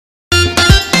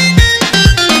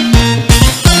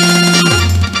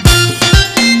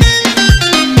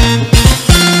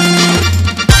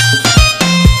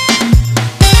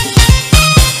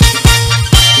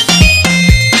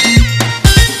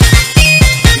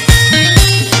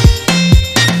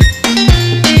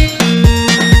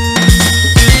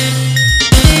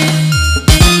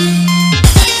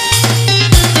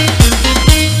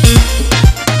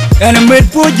and made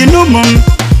for Jinumum,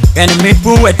 and made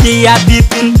for a tea at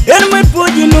Ditin, and made for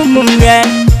Jinumum,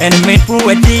 and made for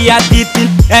a tea at Ditin,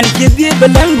 and give the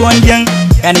Belang one young,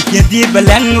 and give the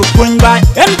Belang of Punbai,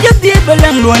 and give the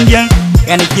Belang one young,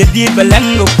 and give the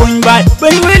Belang of Punbai.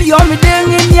 But will you be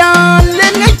Deng in Nhial,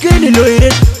 let me get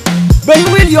it. But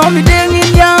will you be Deng in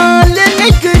Nhial, let me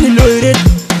get it.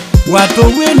 What a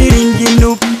winner in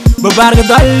Jinup,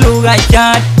 Babargadalu, I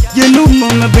can't,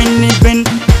 Jinumum, Ben.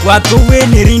 What a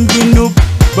winner in Jinup,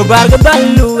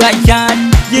 Babargadalu, I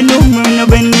can't, Jinumum,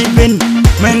 Ben.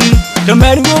 Men,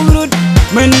 tomato root,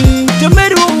 men,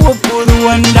 tomato for the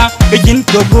wonder, begin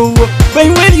to go. But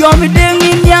will you be Deng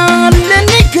in Nhial, let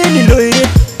me get it.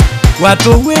 What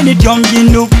a winner, John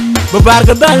Jinup,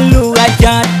 Babargadalu, I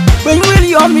can't. But will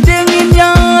you be Deng in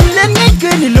Nhial, let me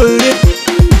get it.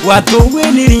 What a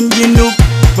winner in Jinup,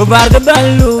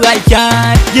 Babargadalu, I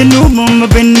can't, Jinumum,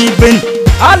 Ben.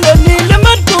 All the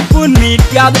Nilamat could meet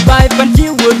the other by, but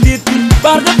you would it.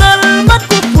 Bargadal mat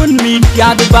could meet the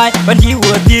other by, but you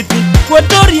would it. What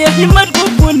Doria he might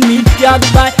could meet the other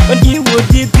by, but you would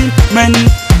it. Men,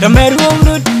 the Mero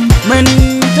root, men,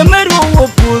 the Mero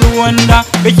for the wonder,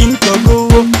 begin to go.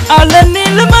 All the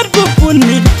Nilamat could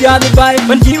meet the other by,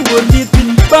 but you would it.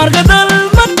 Bargadal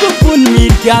mat could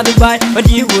meet the other by, but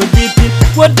you would it.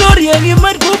 What Doria he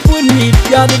might could meet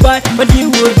the other by, but you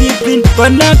would it.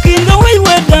 But knocking away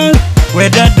we're down, where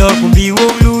that dog will be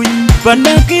woolly. But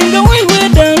knocking away we're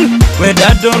down, where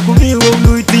that dog will be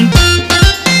woolly.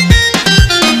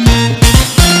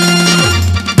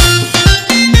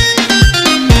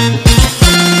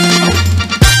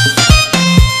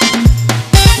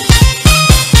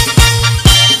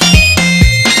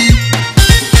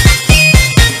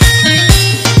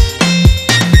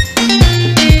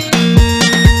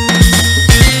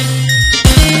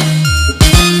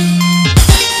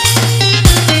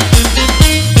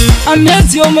 I'm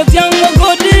not your young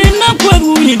God in a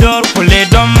quadri door,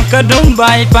 Puledom, Kadum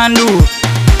by Pandu.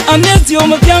 I'm not your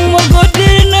young God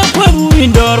in a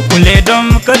quadri door,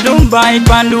 Puledom, Kadum by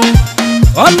Pandu.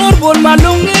 Honorable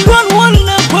Malung in one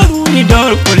quadri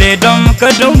door, Puledom,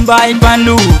 Kadum by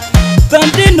Pandu.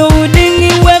 Tantino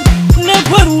dingy web, no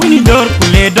quadri door,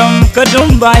 Puledom,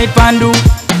 Kadum by Pandu.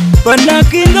 But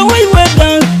knocking away we're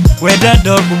down, where that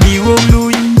dog will be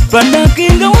woolly. But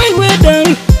knocking away we're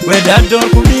down, where that dog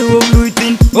will be woolly.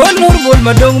 Honorable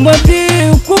Madong Mati,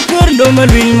 Cooker,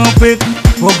 Domalil Mopik,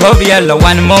 Wogavia,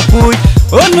 one more food.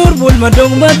 Honorable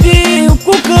Madong Mati,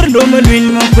 Cooker,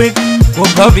 Domalil Mopik,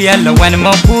 Wogavia, one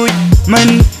more food.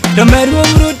 Man, the Mero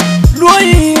root,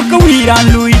 Louis,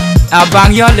 Kawiran Louis,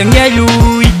 Abang Yalang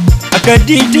Louis. A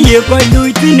cadit here by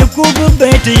Louis, a couple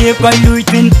better here by Louis,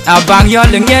 Abang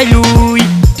Yalang Louis.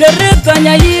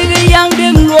 Teretanya young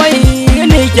Deng Louis,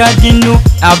 and a Jadino,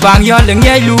 Abang Yalang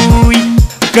Louis.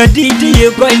 Kaditi ye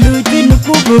by Lutin,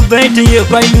 Kubu better ye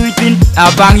by Lutin,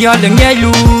 Abang Yalang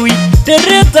Louis.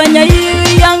 Teretanya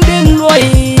young Deng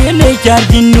Louis, and a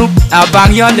Jardino,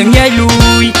 Abang Yalang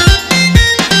Louis.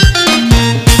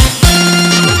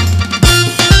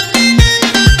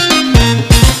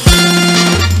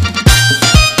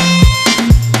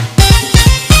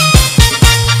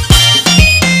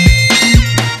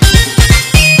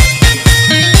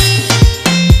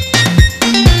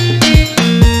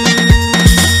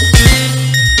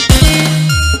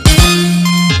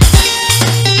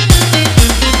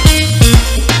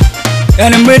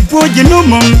 And made for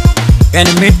Jinumum, and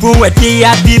made for a tea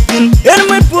at Ditin, and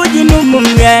made for Jinumum,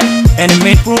 and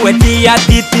made for a tea at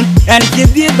Ditin, and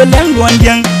give the Belang one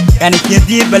young, and give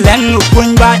the Belang of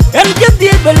Punbai, and give the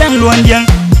Belang one young,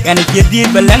 and give the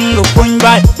Belang of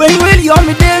Punbai. But will you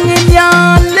be Deng in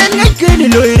Nhial, let me get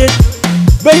it.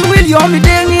 But will you be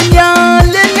Deng in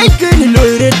Nhial, let me get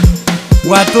it.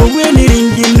 What a winner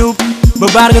in Jinup,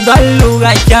 Babargadalu,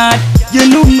 I can't,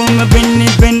 Jinumum,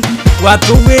 Ben. What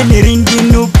a winner in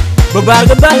Jinup,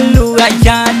 Babargadalu, I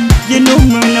can't,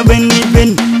 Jinumum, Ben.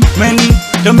 Men,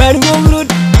 tomato root,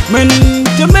 men,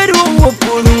 tomato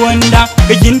for the wonder,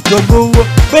 begin to go.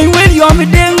 But will you be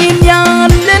Deng in Nhial,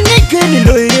 let me get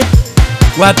it.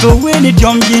 What a winner,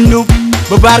 John Jinup,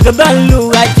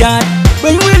 Babargadalu, I can't.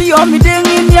 But will you be Deng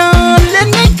in Nhial, let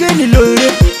me get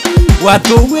it. What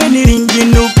a winner in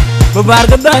Jinup,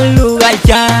 Babargadalu, I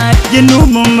can't,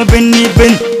 Jinumum, Ben.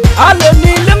 All the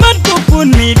Nilamat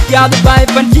could meet the other by,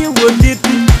 but you would it.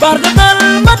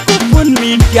 Bargadal mat could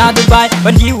meet the other by,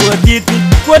 but you would it.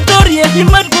 What Doria he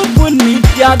might could meet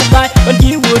the other by, but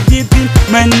you would it.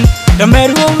 Men, the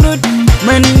Mero root,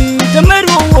 men, the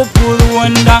Mero for the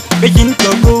wonder, begin to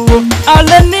go. All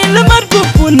the Nilamat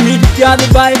could meet the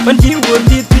other by, but you would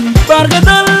it.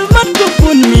 Bargadal mat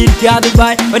could meet the other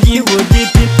by, but you would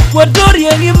it.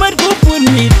 Quatoria gi mat ko pun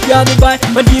mit ya the bai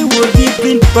but you were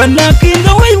deepin panakin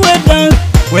go way down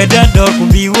where that door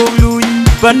could be wo lui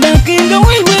panakin go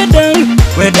way down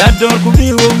where that door could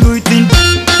be wo lui tin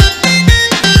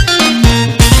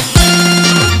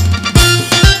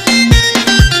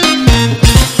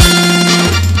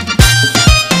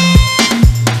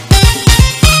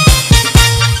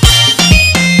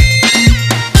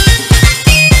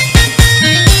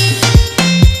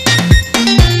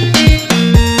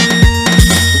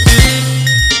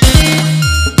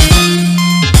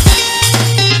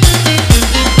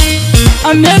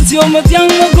Amezio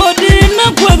matiango godina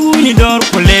kwaruni dor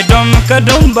kule dom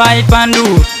kadom bai pandu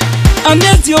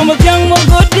Amezio matiango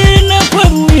godina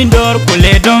kwaruni dor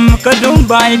kule dom kadom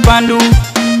bai pandu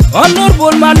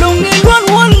Honorable malungi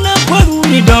wan na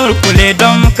kwaruni dor kule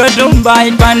dom kadom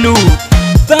bai pandu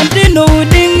Tantino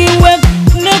dingi wek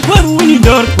na kwaruni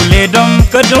dor kule dom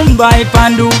kadom bai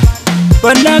pandu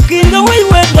Panakinga way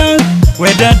wedang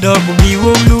weda dor kubi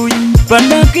wului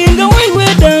Panakinga way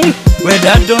wedang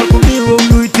weda dor kubi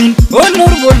wului tin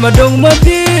Honorable madong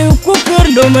mati kuker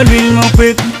do malwil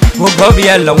mopik Kugobi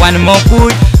ala wan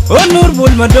mokuj Honorable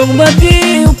madong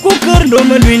mati kuker do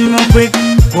malwil mopik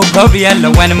Kugobi ala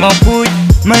wan mokuj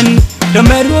Man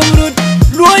dameru urut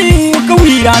lui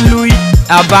kawiran lui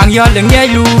Abang yoleng yay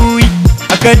lui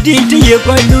Akadi tiye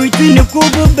koy lui tin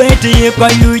kubu bete ye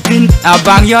koy lui tin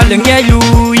Abang yoleng yay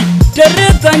lui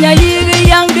Tereta nya yiri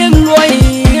yang deng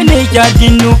lui ne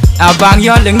jadinu Abang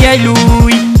yoleng yay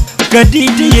lui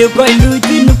Akadi tiye koy lui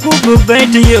tin kubu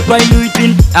bete ye koy lui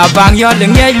tin Abang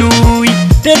yoleng yay lui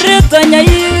Tereta nya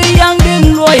yiri yang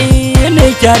deng lui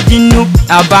ne jadinu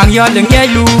Abang yoleng yay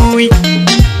lui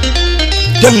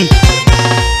Deng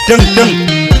deng deng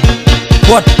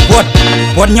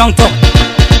Buat nyong tok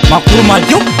Makur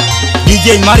Amaljok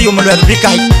DJ Mario Malwer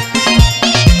Bikai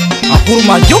Makur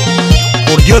Amaljok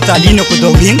Urdio Talino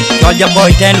Kudoging Soldier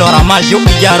Boy Ten Lora Amaljok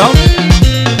Ijaro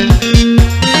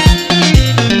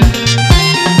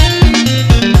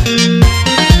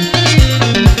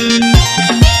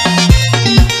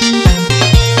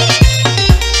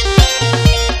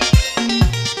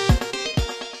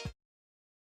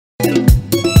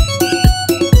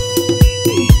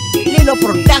Lino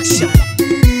Production.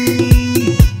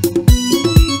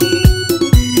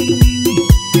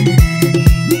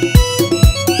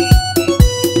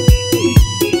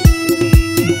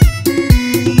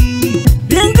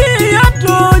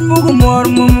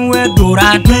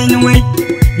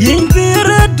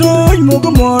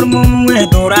 Mugmor mum we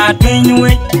dora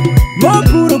tenwe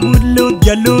Makur gudlu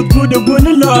jalu gudu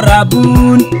gudu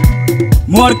lorabun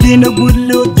Morkin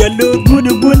gudlu jalu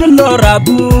gudu gudu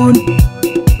lorabun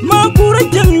Makur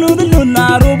janglu dulu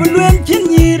naro belum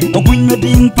cinyir Okuny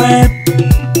meding pep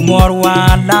Morwa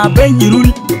la benyirul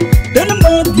Dalam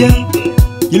badyang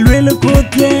Jilwele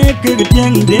kote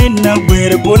kegetyang dena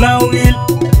were bolawil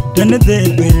Dana de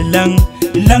belang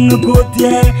lang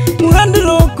kote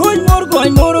Muhandro koy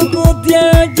mor kote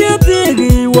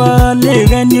Jatigi wa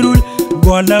lega nirul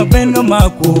Gwana benga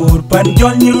makur pan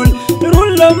jol nirul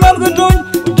Nirul la marga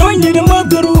toy nida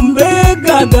magarum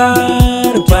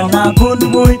begagar Panakun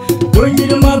boy toy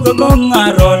nida magagong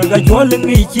arol Gajol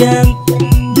ngi cheng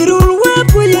Jirul we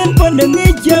kuyen panda ngi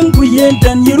cheng kuyen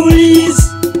tan jirul is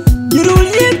Jirul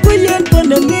ye kuyen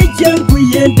panda ngi cheng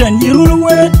kuyen tan jirul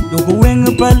wet Dugu weng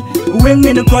pal weng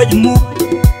in koj muk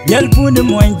Yal pune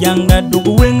moin janga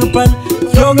dugu weng pal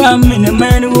Yoga mine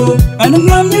menu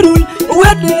anangam yirul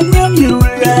wede ngam yirul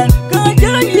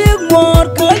kaja yig mor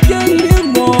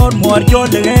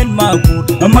jolegen Makur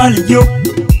Amaljok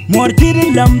mor tiri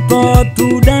lam to tu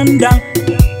danda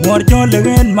mor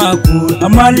jolegen Makur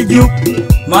Amaljok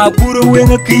Makur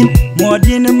weng kin mor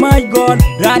din my god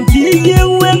ran ji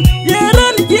yeng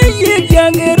yeran ji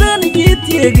yeng ran ji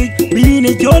tiegi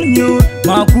bine jol nyu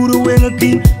Makur weng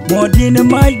kin mor din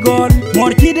my god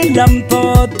mor tiri lam to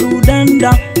tu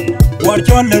danda mor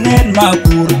jolegen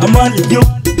Makur Amaljok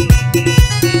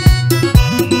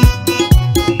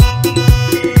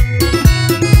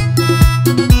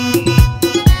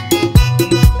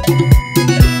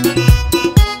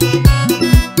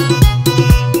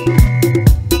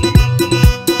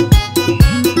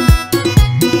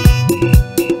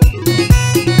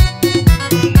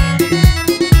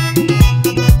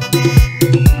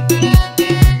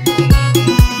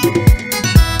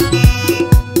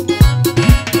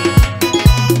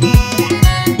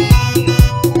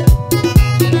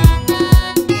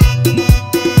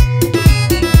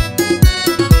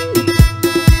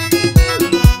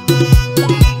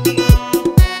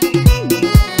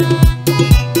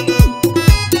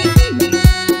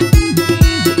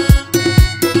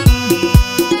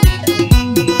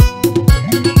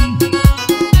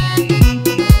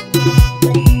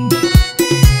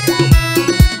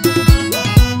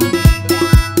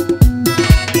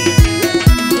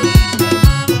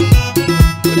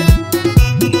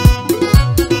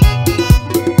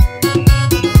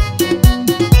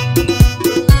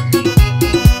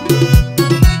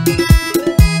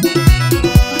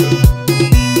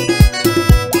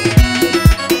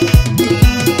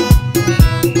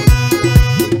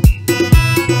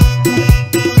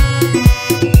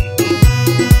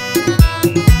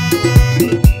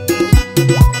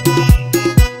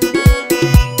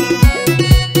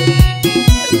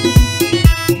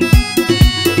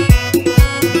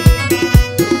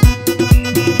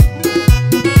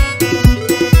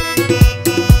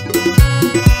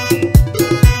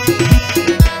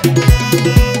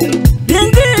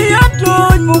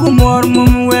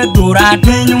dora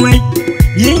tenywe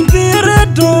yin tira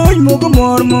toy mugo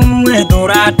mor mum we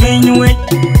dora tenywe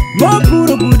Makur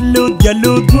gudlut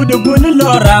jalut gudu gudu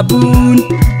lorabun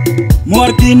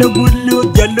Morkina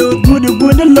gudlut jalut gudu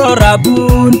gudu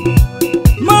lorabun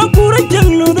Makur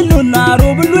janglut lunaro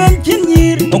bulwen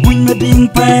chinyir Oguny mading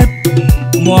pep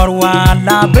Morwa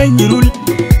la benyirul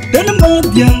Dan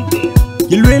madyang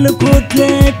Jilwele kote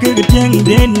kegetiang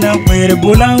dena Were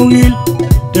bulawil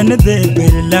Dan de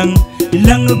berilang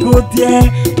Ilang kote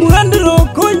Muhandro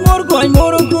koy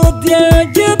mor kote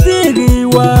Jetiri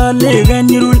wale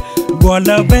ganyirul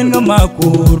Gwala benga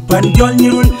makur panjol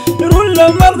nyirul Rulla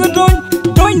marga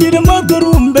toy nida marga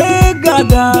rumbe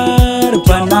gagar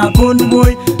Panakun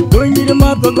boy toy nida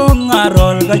marga gong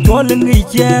arol Gachol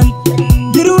ngicheng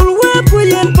Yirul we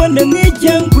kuyen pande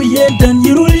ngicheng kuyen tan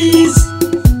yirul is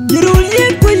Yirul ye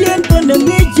kuyen pande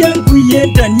ngicheng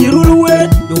kuyen tan yirul we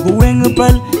Dugu wenga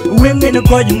pal wenga na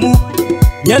koj mu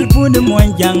Yal pune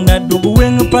mwanjang na dugu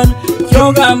wenga pal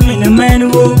Choga mine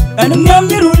menwo Anam nyam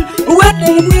yirul Wet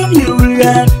and nyam yirul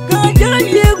gan Kaja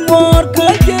yek mor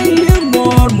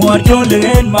Mor chole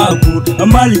en Makur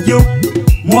Amaljok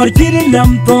Mor chiri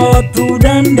lam to tu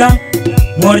danda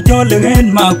Mor chole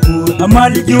en Makur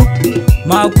Amaljok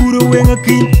Makur wenga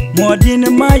kin Mor dina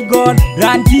my god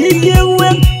Ran chi ye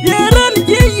weng Ye ran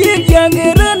chi ye yang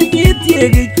Ye ran chi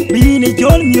tiegi Bini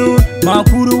chol nyo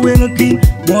Makur wenga kin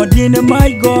Mor dina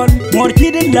my god Mor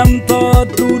chiri lam to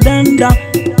tu danda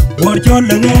Mor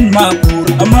chole en Makur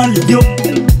Amaljok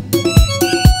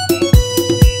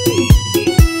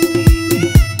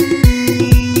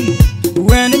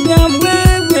When I'm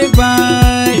way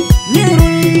by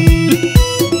Nyirul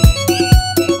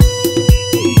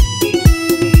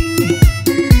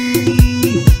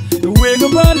Wake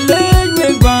up and leg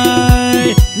way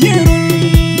by Nyirul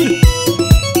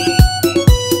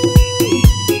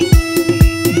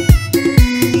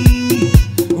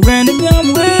When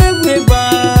I'm way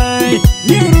by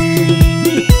Nyirul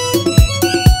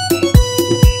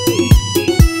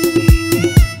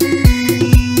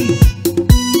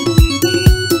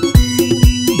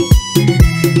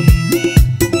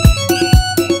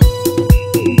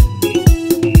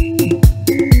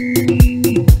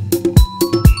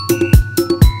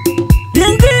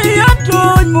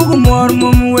Mor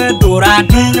mum we dora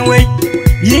tenywe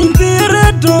yin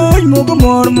tira toy mugo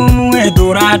mor mum we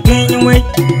dora tenywe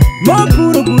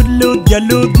Makur gudlut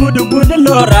jalut gudu gudu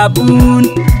lorabun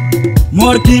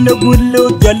Morkina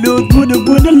gudlut jalut gudu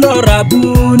gudu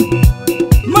lorabun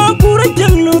Makur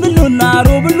janglut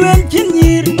lunaro bulwen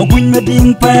chinyir Oguny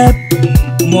mading pep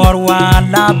Morwa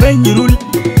la benyirul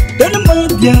Dan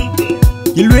madyang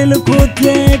Jilwele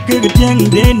kote kegetiang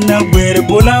dena Were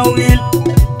bulawil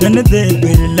Dan de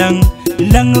berilang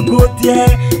Ilang kote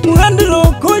Muhandro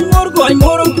koy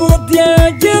mor kote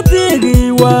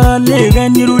Jetiri wale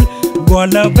ganyirul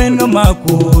Gwala benga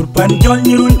Makur panjol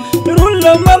nyirul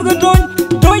Rulla marga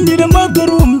toy nida marga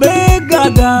rumbe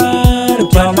gagar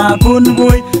Panakun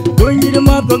boy toy nida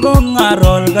marga gong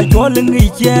arol Gachol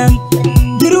ngicheng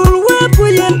Yirul we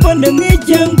kuyen pande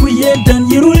ngicheng kuyen tan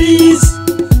yirul is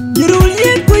Yirul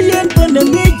ye kuyen pande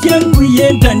ngicheng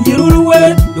kuyen tan yirul we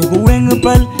Dugu wenga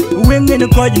pal wenga na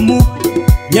koj mu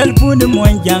Yal pune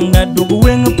mwanjang na dugu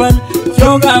wenga pal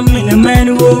Choga mine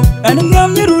menwo Anam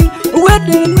nyam yirul Wet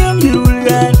and nyam yirul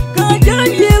gan Kaja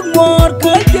yek mor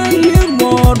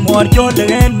Mor chole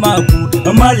en Makur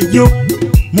Amaljok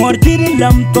Mor chiri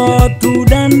lam to tu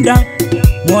danda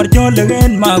Mor chole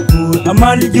en Makur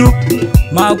Amaljok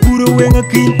Makur wenga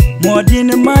kin Mor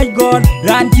dina my god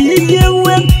Ran chi ye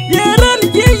weng Ye ran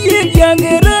chi ye yang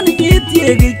Ye ran chi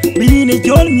tiegi Bini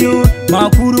chol nyo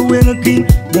Makur wenga kin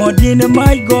Mor dina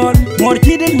my god Mor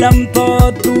chiri lam to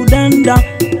tu danda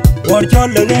Mor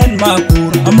chole en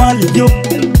Makur Amaljok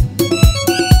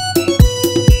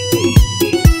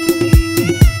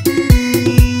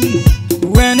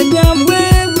When I'm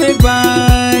way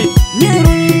by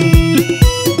Nyirul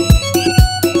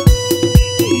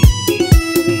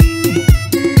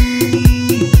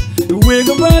Wake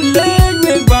up and leg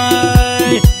way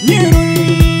by Nyirul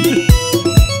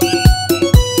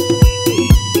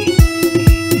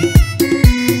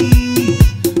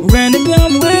When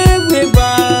I'm way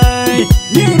by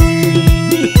Nyirul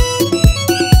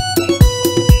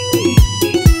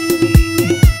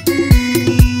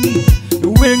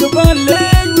Wake up and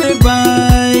leg way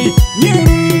by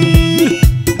Nyirul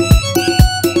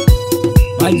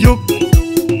Amaljok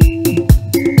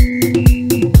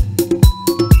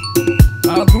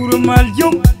Makur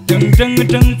Amaljok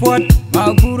Teng puat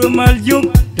Makur Amaljok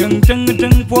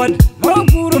Teng puat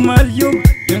Makur Amaljok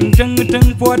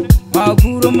teng pot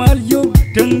Makur Amaljok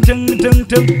teng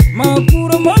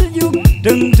Makur Amaljok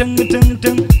teng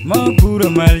Makur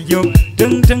Amaljok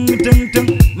teng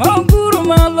Makur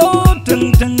Amaljok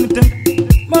teng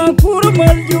Makur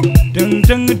Amaljok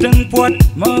teng pot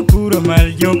Makur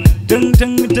Amaljok teng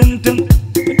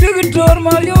Digitor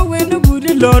Maljok we the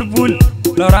budi lor bul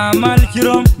lor amal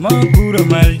chirom Makur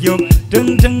Amaljok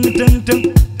teng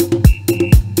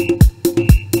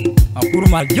Makur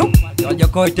Amaljok jo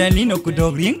ko tenino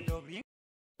kudogring